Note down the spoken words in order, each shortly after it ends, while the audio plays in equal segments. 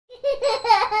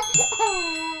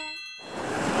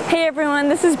Hey everyone,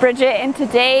 this is Bridget, and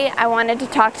today I wanted to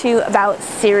talk to you about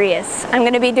Sirius. I'm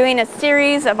going to be doing a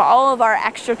series of all of our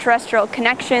extraterrestrial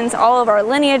connections, all of our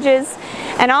lineages,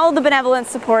 and all of the benevolent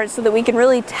support so that we can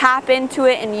really tap into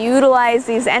it and utilize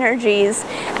these energies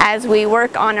as we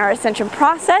work on our ascension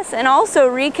process and also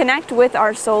reconnect with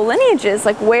our soul lineages,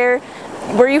 like where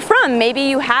are you from? Maybe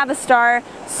you have a star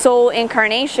soul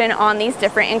incarnation on these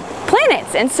different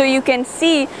planets, and so you can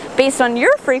see based on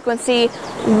your frequency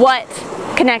what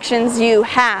connections you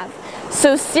have.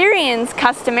 So Sirians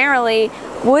customarily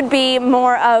would be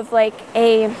more of like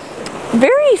a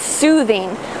very soothing,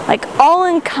 like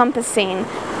all-encompassing,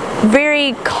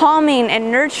 very calming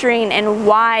and nurturing and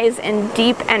wise and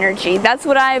deep energy. That's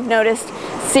what I've noticed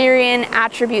Sirian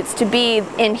attributes to be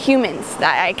in humans.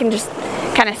 That I can just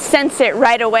kind of sense it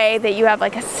right away that you have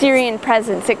like a Sirian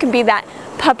presence. It could be that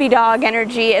puppy dog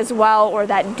energy as well, or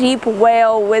that deep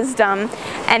whale wisdom,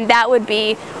 and that would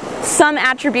be some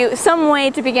attribute, some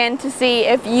way to begin to see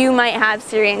if you might have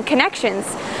Sirian connections.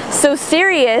 So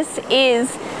Sirius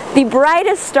is the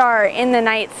brightest star in the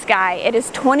night sky. It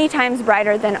is 20 times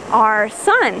brighter than our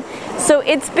sun. So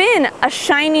it's been a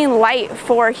shining light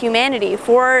for humanity,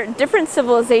 for different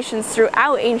civilizations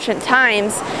throughout ancient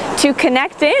times to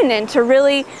connect in and to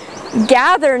really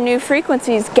gather new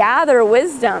frequencies, gather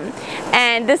wisdom.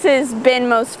 And this has been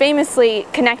most famously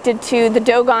connected to the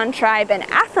Dogon Tribe in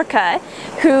Africa,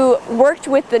 who worked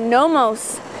with the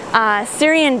Nommos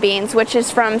Sirian beings, which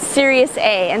is from Sirius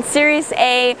A. And Sirius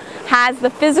A has the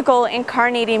physical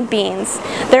incarnating beings.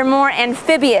 They're more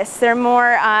amphibious, they're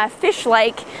more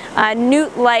fish-like,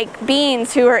 newt-like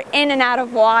beings who are in and out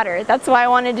of water. That's why I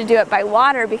wanted to do it by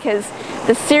water, because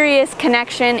the Sirius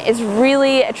connection is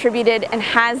really attributed and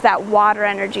has that water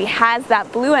energy, has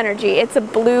that blue energy. It's a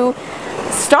blue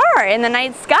star in the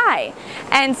night sky.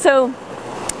 And so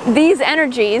these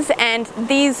energies and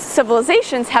these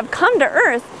civilizations have come to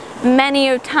Earth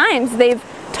many times. They've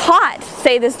taught,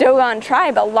 say, this Dogon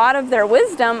Tribe a lot of their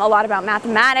wisdom, a lot about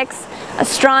mathematics,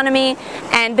 astronomy,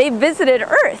 and they visited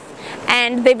Earth.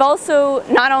 And they've also,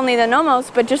 not only the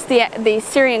Nommos, but just the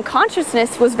Sirian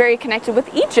consciousness was very connected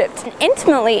with Egypt,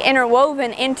 intimately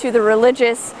interwoven into the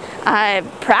religious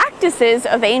practices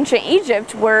of ancient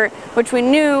Egypt, which we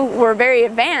knew were very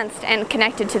advanced and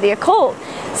connected to the occult.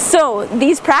 So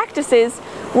these practices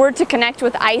were to connect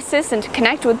with Isis and to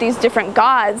connect with these different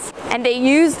gods, and they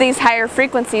used these higher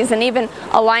frequencies and even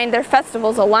aligned their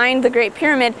festivals, aligned the Great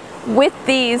Pyramid with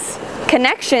these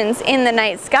connections in the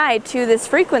night sky to this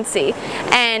frequency.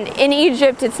 And in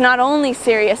Egypt, it's not only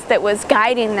Sirius that was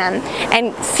guiding them,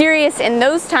 and Sirius in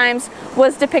those times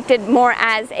was depicted more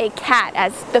as a cat,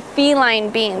 as the feline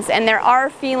beings, and there are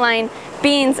feline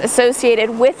beings associated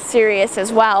with Sirius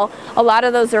as well. A lot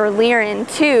of those are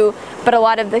Lyran too, but a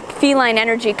lot of the feline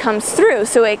energy comes through.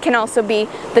 So it can also be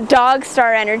the dog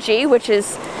star energy, which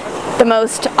is the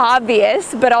most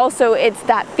obvious, but also it's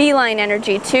that feline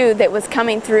energy too that was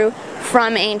coming through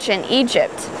from ancient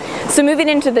Egypt. So moving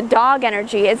into the dog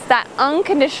energy, it's that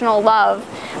unconditional love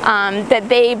that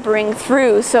they bring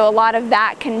through. So a lot of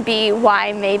that can be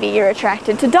why maybe you're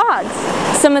attracted to dogs.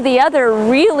 Some of the other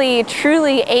really,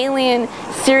 truly alien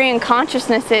Sirian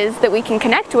consciousnesses that we can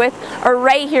connect with are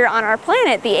right here on our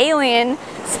planet. The alien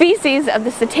species of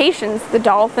the cetaceans, the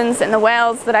dolphins and the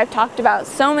whales that I've talked about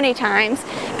so many times,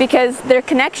 because their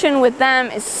connection with them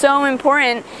is so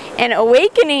important in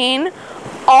awakening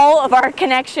all of our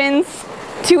connections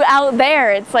to out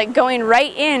there. It's like going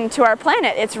right into our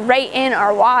planet. It's right in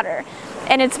our water.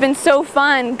 And it's been so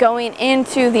fun going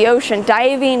into the ocean,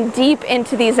 diving deep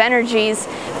into these energies,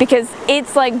 because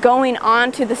it's like going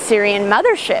on to the Sirian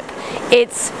mothership.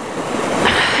 It's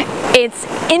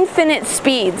infinite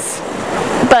speeds,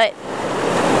 but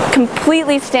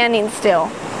completely standing still.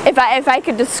 If I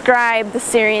could describe the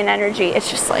Sirian energy, it's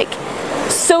just like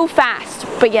so fast,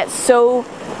 but yet so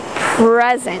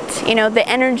present. You know, the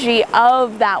energy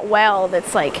of that whale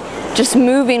that's like just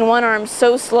moving one arm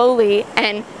so slowly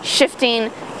and shifting,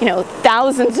 you know,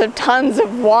 thousands of tons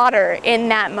of water in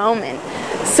that moment.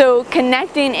 So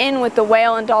connecting in with the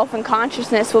whale and dolphin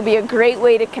consciousness will be a great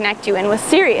way to connect you in with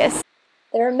Sirius.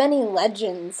 There are many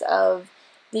legends of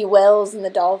the whales and the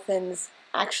dolphins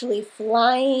actually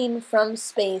flying from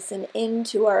space and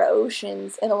into our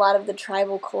oceans in a lot of the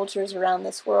tribal cultures around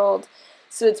this world.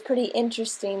 So it's pretty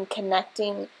interesting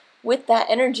connecting with that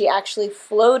energy actually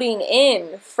floating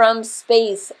in from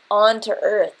space onto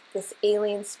Earth, this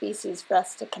alien species for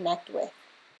us to connect with.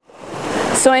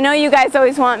 So I know you guys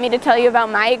always want me to tell you about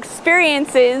my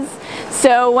experiences.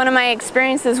 So one of my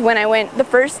experiences when I went the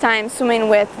first time swimming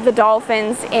with the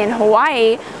dolphins in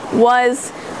Hawaii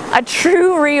was a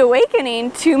true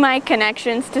reawakening to my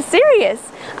connections to Sirius.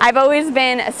 I've always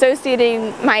been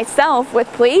associating myself with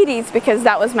Pleiades because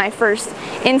that was my first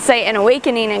insight and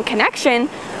awakening and connection.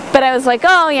 But I was like,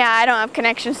 oh yeah, I don't have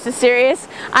connections to Sirius.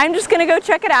 I'm just gonna go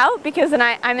check it out because then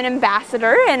I'm an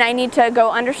ambassador and I need to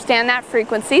go understand that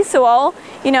frequency. So I'll,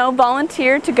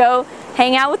 volunteer to go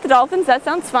hang out with the dolphins. That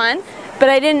sounds fun. But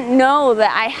I didn't know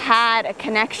that I had a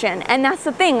connection. And that's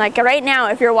the thing, like right now,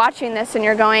 if you're watching this and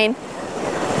you're going,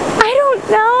 I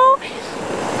don't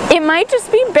know, it might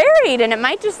just be buried and it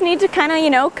might just need to kind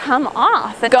of, come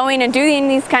off. Going and doing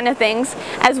these kind of things,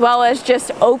 as well as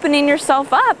just opening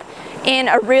yourself up in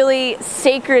a really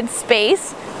sacred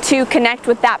space to connect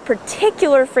with that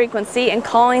particular frequency and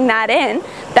calling that in,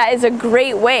 that is a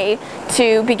great way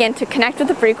to begin to connect with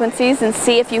the frequencies and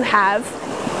see if you have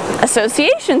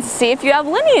associations, see if you have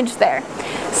lineage there.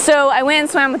 So I went and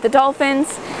swam with the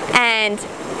dolphins, and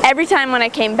every time when I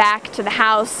came back to the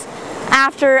house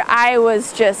after, I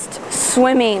was just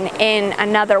swimming in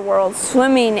another world,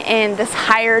 swimming in this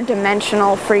higher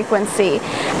dimensional frequency,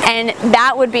 and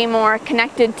that would be more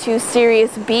connected to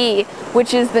Sirius B,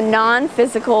 which is the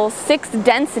non-physical 6th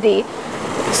density,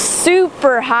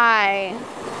 super high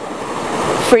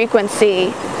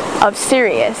frequency of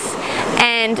Sirius.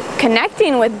 And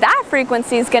connecting with that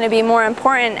frequency is going to be more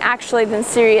important actually than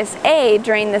Sirius A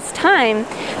during this time,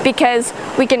 because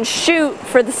we can shoot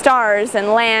for the stars and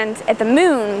land at the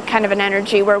moon, kind of an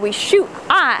energy where we shoot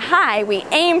high, we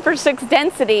aim for 6th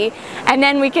density, and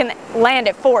then we can land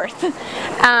at 4th.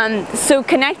 So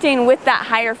connecting with that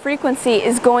higher frequency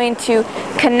is going to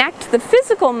connect the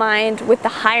physical mind with the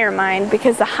higher mind,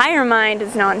 because the higher mind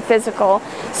is non-physical.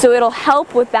 So it'll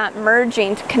help with that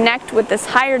merging to connect with this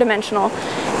higher dimensional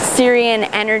Sirian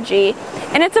energy.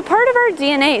 And it's a part of our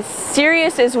DNA.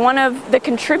 Sirius is one of the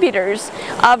contributors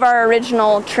of our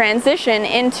original transition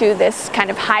into this kind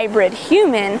of hybrid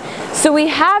human. So we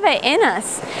have it in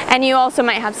us. And you also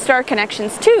might have star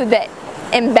connections too that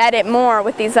embed it more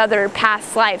with these other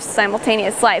past lives,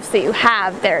 simultaneous lives that you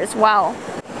have there as well.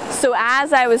 So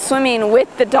as I was swimming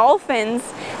with the dolphins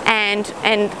and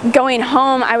going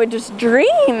home, I would just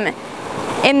dream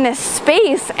in this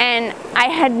space, and I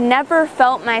had never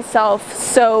felt myself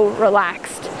so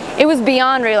relaxed. It was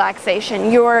beyond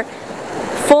relaxation. You're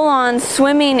full on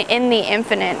swimming in the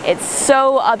infinite. It's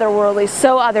so otherworldly,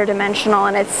 so other dimensional,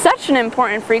 and it's such an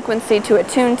important frequency to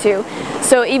attune to.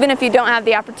 So even if you don't have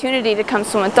the opportunity to come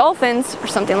swim with dolphins or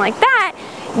something like that,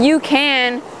 you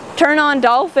can turn on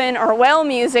dolphin or whale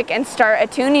music and start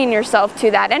attuning yourself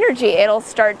to that energy. It'll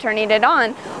start turning it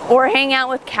on. Or hang out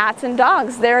with cats and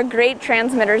dogs. They're great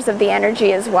transmitters of the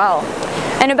energy as well.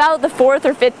 And about the 4th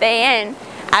or 5th day in,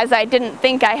 as I didn't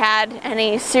think I had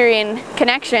any Sirian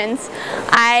connections,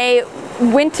 I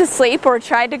went to sleep or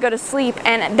tried to go to sleep,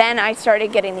 and then I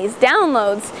started getting these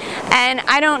downloads. And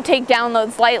I don't take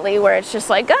downloads lightly, where it's just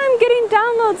like, I'm getting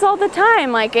downloads all the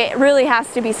time. Like, it really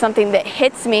has to be something that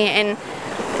hits me and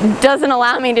doesn't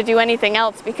allow me to do anything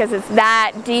else, because it's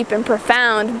that deep and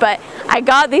profound. But I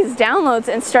got these downloads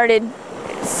and started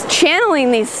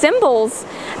channeling these symbols,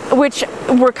 which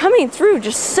were coming through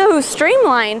just so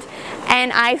streamlined,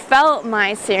 and I felt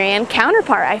my Sirian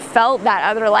counterpart. I felt that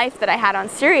other life that I had on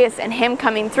Sirius, and him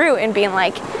coming through and being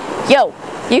like, yo,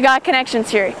 you got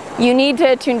connections here. You need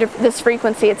to attune to this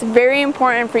frequency. It's very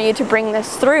important for you to bring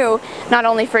this through, not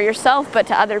only for yourself, but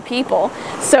to other people.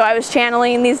 So I was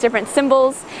channeling these different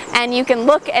symbols, and you can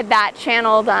look at that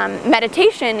channeled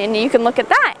meditation, and you can look at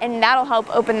that, and that'll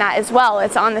help open that as well.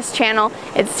 It's on this channel.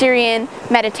 It's Sirian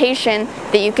meditation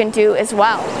that you can do as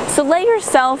well. So let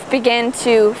yourself begin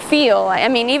to feel, I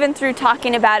mean, even through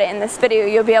talking about it in this video,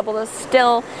 you'll be able to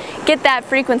still get that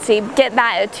frequency, get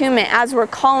that attunement as we're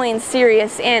calling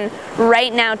Sirius in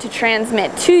right now to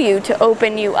transmit to you, to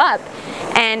open you up,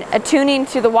 and attuning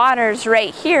to the waters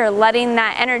right here, letting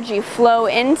that energy flow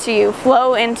into you,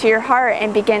 flow into your heart,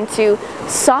 and begin to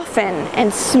soften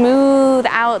and smooth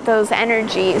out those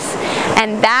energies.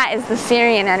 And that is the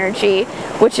Sirian energy,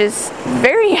 which is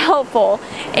very helpful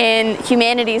in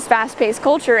humanity's fast-paced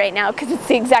culture right now, because it's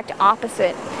the exact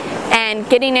opposite. And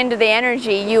getting into the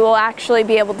energy, you will actually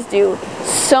be able to do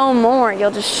so more.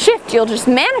 You'll just shift, you'll just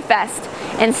manifest,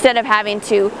 instead of having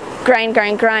to grind,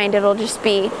 grind, grind. It'll just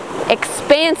be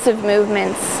expansive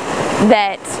movements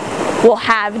that will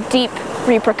have deep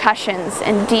repercussions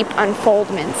and deep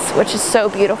unfoldments, which is so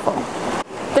beautiful.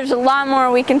 There's a lot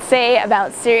more we can say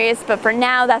about Sirius, but for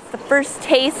now, that's the first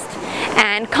taste.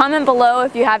 And comment below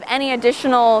if you have any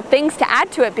additional things to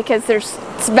add to it, because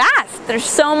it's vast. There's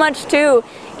so much to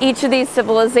each of these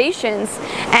civilizations,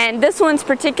 and this one's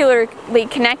particularly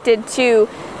connected to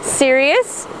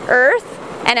Sirius, Earth,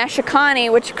 and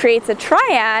Ashokani, which creates a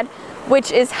triad,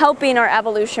 which is helping our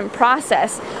evolution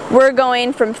process. We're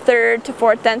going from 3rd to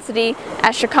 4th density,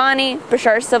 Ashokani,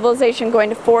 Bashar Civilization going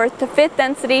to 4th to 5th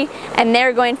density, and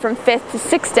they're going from 5th to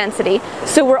 6th density.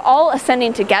 So we're all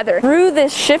ascending together. Through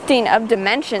this shifting of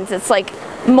dimensions, it's like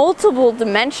multiple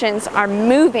dimensions are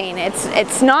moving.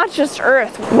 It's not just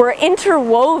Earth. We're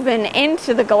interwoven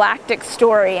into the galactic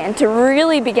story, and to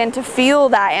really begin to feel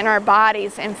that in our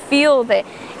bodies and feel that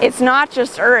it's not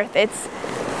just Earth, it's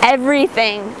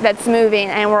everything that's moving,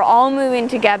 and we're all moving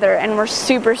together, and we're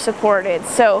super supported.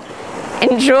 So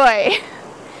enjoy.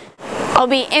 I'll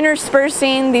be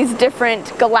interspersing these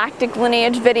different galactic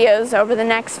lineage videos over the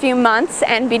next few months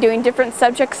and be doing different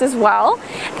subjects as well.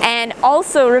 And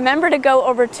also remember to go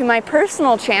over to my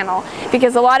personal channel,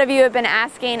 because a lot of you have been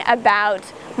asking about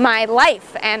my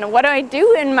life and what do I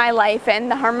do in my life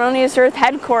and the Harmonious Earth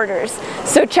headquarters.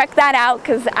 So check that out,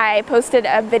 because I posted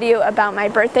a video about my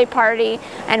birthday party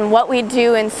and what we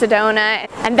do in Sedona,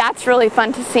 and that's really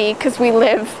fun to see because we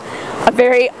live a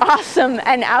very awesome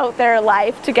and out there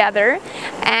life together.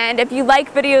 And if you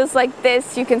like videos like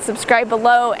this, you can subscribe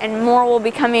below and more will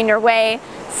be coming your way.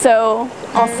 So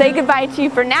I'll say goodbye to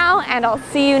you for now, and I'll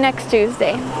see you next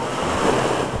Tuesday.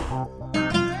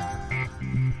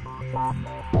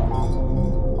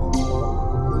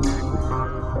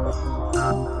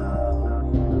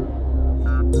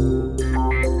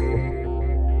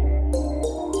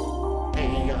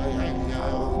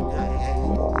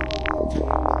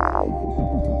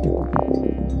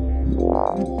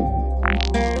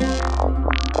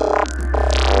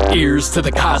 Ears to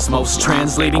the cosmos,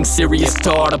 translating Sirius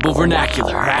to audible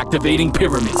vernacular, activating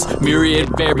pyramids, myriad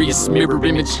various mirror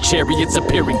image chariots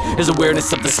appearing as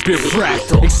awareness of the spirit.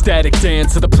 Fractal, ecstatic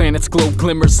dance of the planet's glow,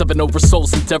 glimmers of an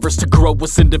oversoul's endeavors to grow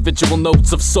as individual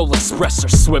notes of soul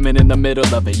expressors, swimming in the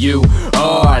middle of it. You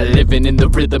are living in the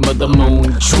rhythm of the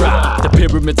moon. Drop, the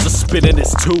pyramids are spinning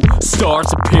as two stars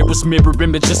appear as mirror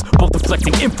images, both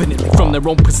reflecting infinitely from their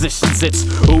own positions. It's,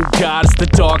 oh God, it's the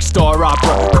dark star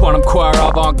opera, quantum choir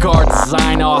avant-garde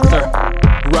design author,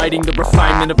 writing the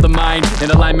refinement of the mind in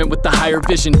alignment with the higher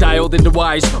vision, dialed into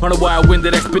wise on a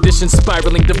wild-winded expedition,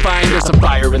 spiraling divine. There's a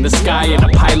fire in the sky and a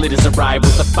pilot has arrived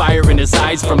with a fire in his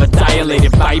eyes from a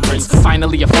dilated vibrance.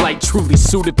 Finally a flight truly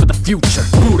suited for the future.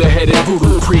 Buddha-headed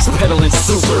voodoo priest peddling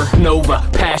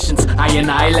supernova passions, iron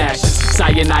eyelashes,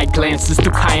 cyanide glances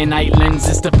through kyanite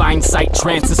lenses, divine sight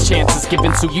trances, chances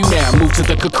given to you now. Move to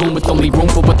the cocoon with only room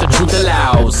for what the truth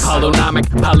allows. Holonomic,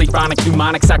 polyphonic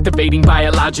mnemonics activating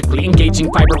biologically,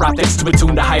 engaging fiber optics to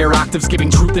attune to higher octaves, giving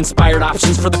truth-inspired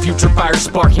options for the future, fire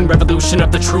sparking revolution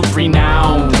of the truth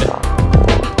renowned.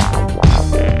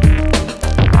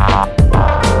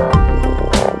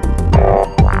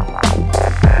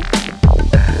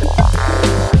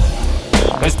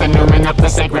 It's the Numen of the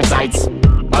sacred sites,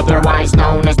 otherwise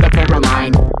known as the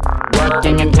pyramid,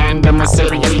 working in tandem with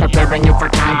Sirius, preparing you for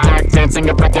contact, dancing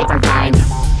of a different kind.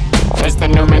 It's the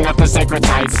Numen of the sacred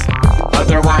sites,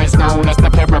 otherwise known as the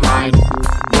pyramid,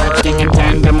 working in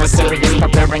tandem with Sirius,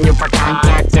 preparing you for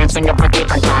contact, dancing of a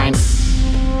different kind.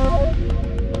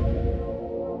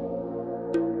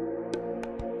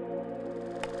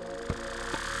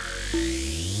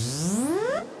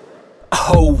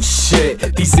 Oh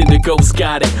shit, these indigos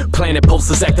got it. Planet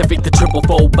pulses activate the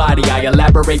triple-fold body. I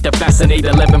elaborate to fascinate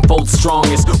 11-fold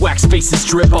strongest. Wax faces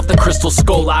drip off the crystal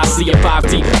skull. I see a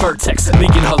 5D vertex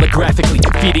leaking holographically,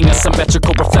 feeding a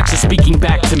symmetrical reflection, speaking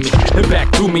back to me and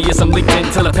back through me as I'm linked in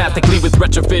telepathically with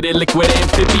retrofitted liquid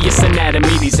amphibious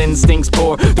anatomy. These instincts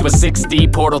pour through a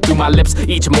 6D portal through my lips.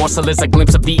 Each morsel is a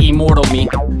glimpse of the immortal me.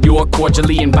 You're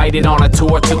cordially invited on a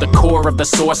tour to the core of the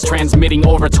source, transmitting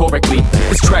oratorically.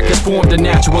 This track has formed a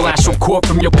natural astral core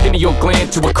from your pineal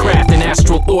gland to a craft in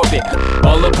astral orbit.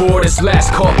 All aboard this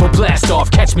last call for blast off.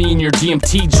 Catch me in your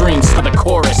DMT dreams for the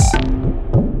chorus.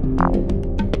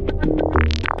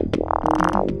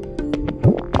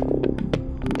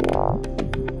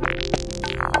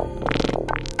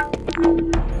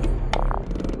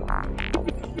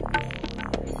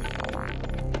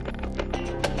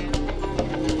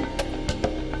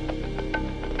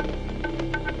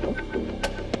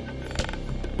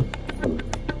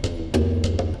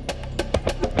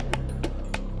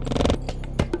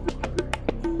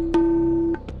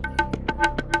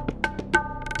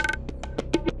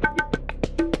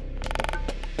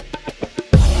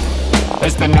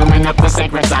 It's the Numen of the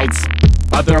sacred sites,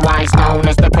 otherwise known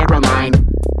as the pyramid,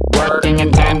 working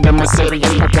in tandem with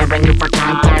Sirius, preparing you for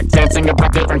contact, dancing of a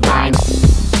different kind.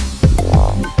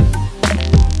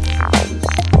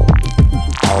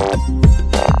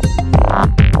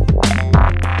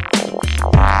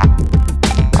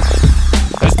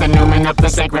 It's the Numen of the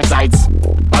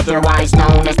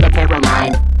the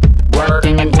Pyramid.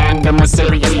 Working in tandem with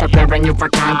Sirius, preparing you for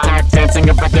contact, dancing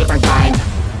of a different kind.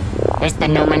 It's the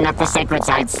Numen of the sacred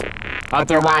sites,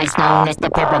 otherwise known as the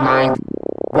Pyramid.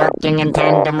 Working in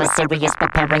tandem with Sirius,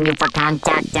 preparing you for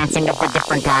contact, dancing of a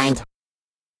different kind.